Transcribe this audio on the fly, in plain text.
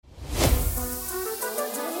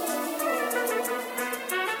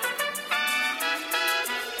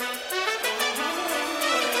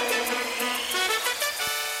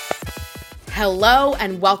Hello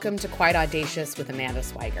and welcome to Quite Audacious with Amanda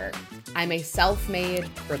Swiger. I'm a self-made,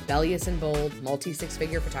 rebellious and bold,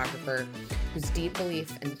 multi-six-figure photographer whose deep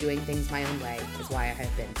belief in doing things my own way is why I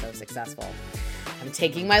have been so successful. I'm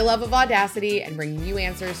taking my love of audacity and bringing you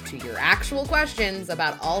answers to your actual questions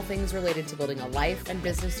about all things related to building a life and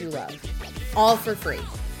business you love, all for free,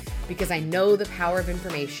 because I know the power of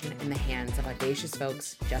information in the hands of audacious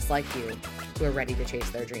folks just like you who are ready to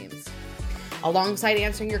chase their dreams. Alongside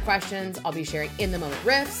answering your questions, I'll be sharing in-the-moment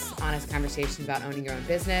riffs, honest conversations about owning your own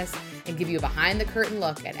business, and give you a behind-the-curtain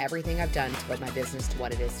look at everything I've done to build my business to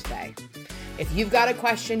what it is today. If you've got a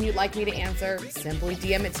question you'd like me to answer, simply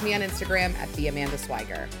DM it to me on Instagram at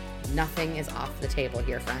 @theamandaswiger. Nothing is off the table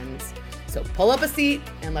here, friends. So pull up a seat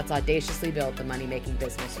and let's audaciously build the money-making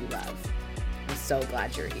business you love. I'm so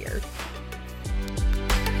glad you're here.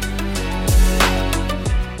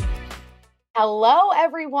 Hello,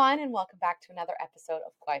 everyone, and welcome back to another episode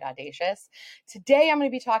of Quite Audacious. Today, I'm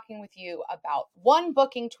going to be talking with you about one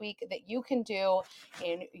booking tweak that you can do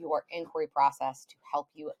in your inquiry process to help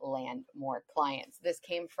you land more clients. This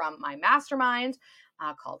came from my mastermind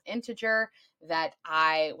called Integer that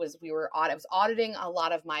I was auditing a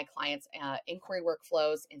lot of my clients' inquiry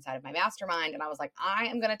workflows inside of my mastermind, and I was like, I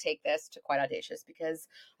am going to take this to Quite Audacious because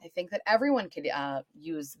I think that everyone could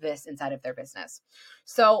use this inside of their business.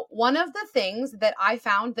 So one of the things that I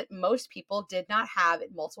found that most people did not have in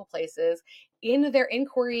multiple places in their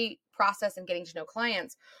inquiry process and getting to know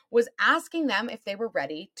clients was asking them if they were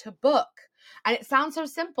ready to book. And it sounds so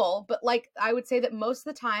simple, but like I would say that most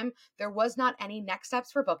of the time there was not any next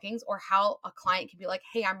steps for bookings or how a client could be like,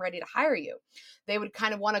 hey, I'm ready to hire you. They would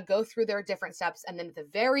kind of want to go through their different steps. And then at the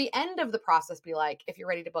very end of the process, be like, if you're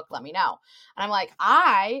ready to book, let me know. And I'm like, if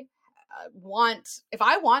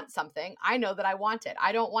I want something, I know that I want it.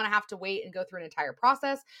 I don't want to have to wait and go through an entire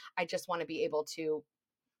process. I just want to be able to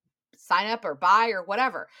sign up or buy or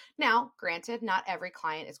whatever. Now, granted, not every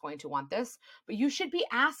client is going to want this, but you should be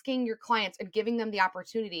asking your clients and giving them the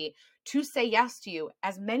opportunity to say yes to you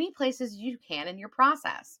as many places as you can in your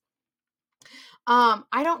process.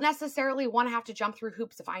 I don't necessarily want to have to jump through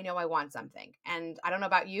hoops if I know I want something. And I don't know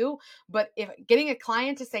about you, but if getting a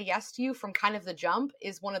client to say yes to you from kind of the jump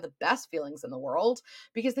is one of the best feelings in the world,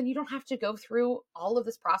 because then you don't have to go through all of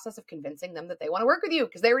this process of convincing them that they want to work with you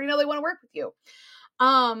because they already know they want to work with you.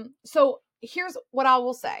 So here's what I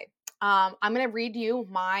will say. I'm going to read you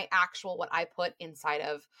what I put inside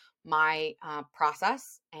of my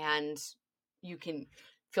process, and you can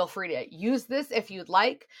feel free to use this if you'd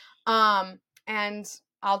like. And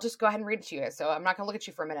I'll just go ahead and read it to you guys. So I'm not going to look at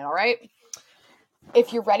you for a minute. All right.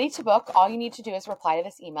 If you're ready to book, all you need to do is reply to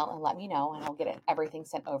this email and let me know, and I'll get everything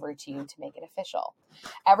sent over to you to make it official.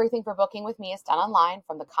 Everything for booking with me is done online,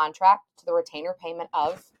 from the contract to the retainer payment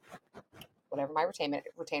of whatever my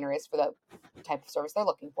retainer is for the type of service they're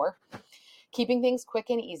looking for, keeping things quick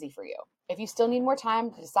and easy for you. If you still need more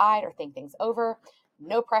time to decide or think things over,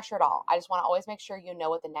 no pressure at all. I just want to always make sure you know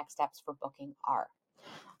what the next steps for booking are.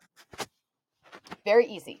 Very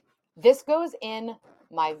easy. This goes in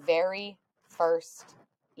my very first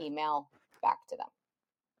email back to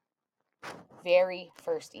them. Very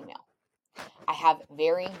first email. I have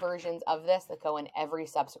varying versions of this that go in every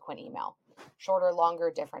subsequent email. Shorter,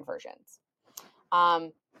 longer, different versions.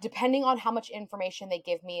 Depending on how much information they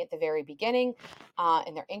give me at the very beginning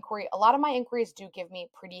in their inquiry. A lot of my inquiries do give me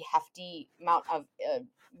pretty hefty amount of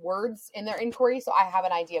words in their inquiry, so I have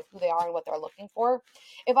an idea of who they are and what they're looking for.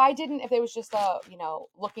 If it was just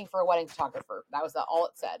looking for a wedding photographer, that was all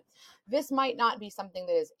it said. This might not be something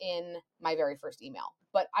that is in my very first email,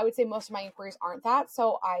 but I would say most of my inquiries aren't that,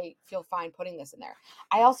 so I feel fine putting this in there.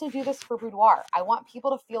 I also do this for boudoir. I want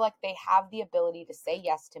people to feel like they have the ability to say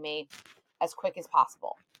yes to me as quick as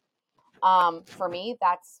possible. For me,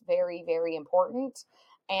 that's very, very important.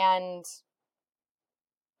 And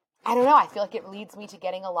I don't know, I feel like it leads me to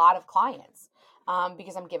getting a lot of clients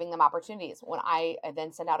because I'm giving them opportunities. When I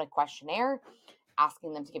then send out a questionnaire,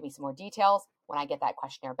 asking them to give me some more details. When I get that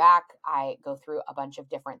questionnaire back, I go through a bunch of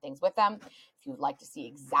different things with them. If you'd like to see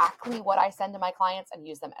exactly what I send to my clients and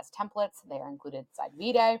use them as templates, they are included inside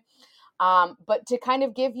VDay. But to kind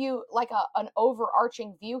of give you like an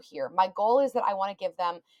overarching view here, my goal is that I want to give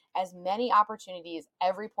them as many opportunities,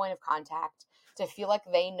 every point of contact, to feel like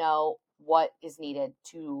they know what is needed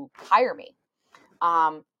to hire me.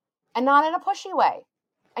 And not in a pushy way.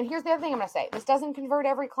 And here's the other thing I'm going to say. This doesn't convert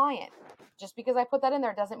every client. Just because I put that in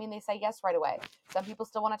there doesn't mean they say yes right away. Some people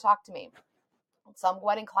still want to talk to me. Some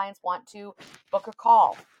wedding clients want to book a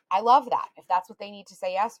call. I love that. If that's what they need to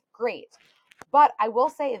say yes, great. But I will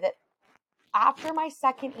say that after my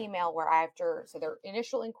second email so their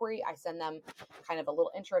initial inquiry, I send them kind of a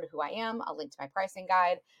little intro to who I am, a link to my pricing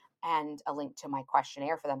guide, and a link to my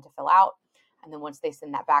questionnaire for them to fill out. And then once they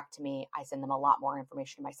send that back to me, I send them a lot more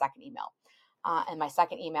information in my second email. And my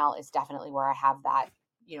second email is definitely where I have that,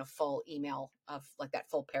 full email of like that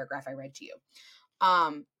full paragraph I read to you.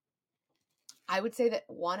 I would say that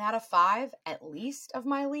 1 out of 5, at least, of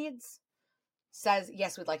my leads says,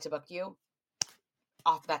 yes, we'd like to book you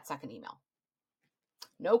off that second email.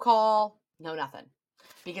 No call, no nothing,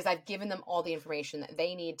 because I've given them all the information that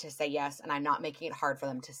they need to say yes, and I'm not making it hard for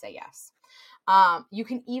them to say yes. You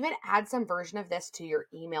can even add some version of this to your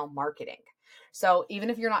email marketing. So even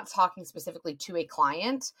if you're not talking specifically to a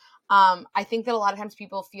client, I think that a lot of times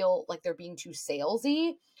people feel like they're being too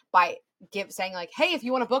salesy by saying like, hey, if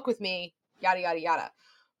you want to book with me, yada, yada, yada.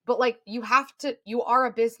 But like you are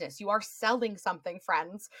a business, you are selling something,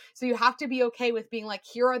 friends. So you have to be okay with being like,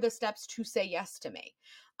 here are the steps to say yes to me.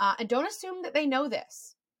 And don't assume that they know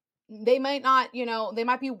this. They might not, they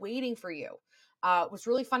might be waiting for you. It was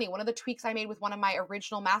really funny. One of the tweaks I made with one of my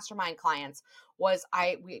original mastermind clients was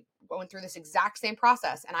we went through this exact same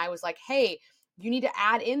process. And I was like, hey, you need to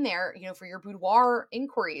add in there, for your boudoir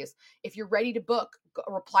inquiries, if you're ready to book,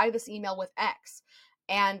 reply to this email with X.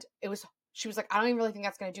 And she was like, I don't even really think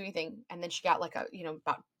that's going to do anything. And then she got like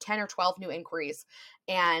about 10 or 12 new inquiries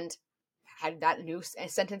and had that new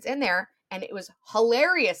sentence in there. And it was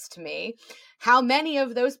hilarious to me how many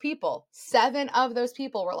of those people, 7 of those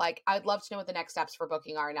people, were like, I'd love to know what the next steps for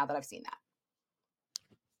booking are now that I've seen that.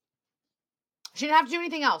 She didn't have to do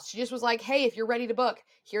anything else. She just was like, hey, if you're ready to book,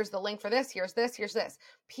 here's the link for this, here's this, here's this.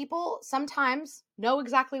 People sometimes know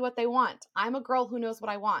exactly what they want. I'm a girl who knows what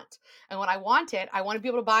I want. And when I want it, I want to be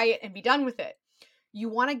able to buy it and be done with it. You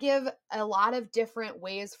want to give a lot of different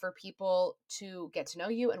ways for people to get to know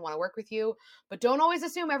you and want to work with you, but don't always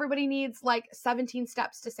assume everybody needs like 17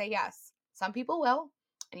 steps to say yes. Some people will,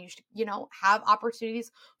 and you should, have opportunities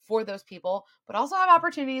for those people, but also have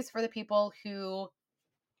opportunities for the people who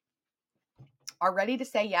are ready to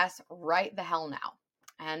say yes right the hell now.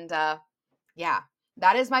 And yeah,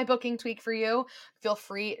 that is my booking tweak for you. Feel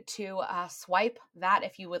free to swipe that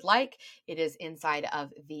if you would like. It is inside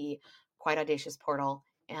of the Quite Audacious portal.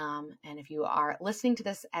 And if you are listening to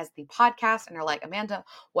this as the podcast and are like, Amanda,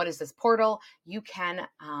 what is this portal? You can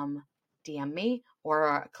DM me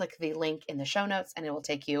or click the link in the show notes and it will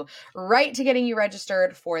take you right to getting you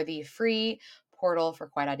registered for the free portal for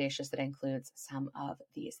Quite Audacious that includes some of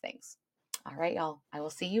these things. All right, y'all. I will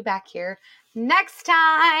see you back here next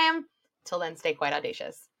time. Till then, stay quite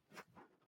audacious.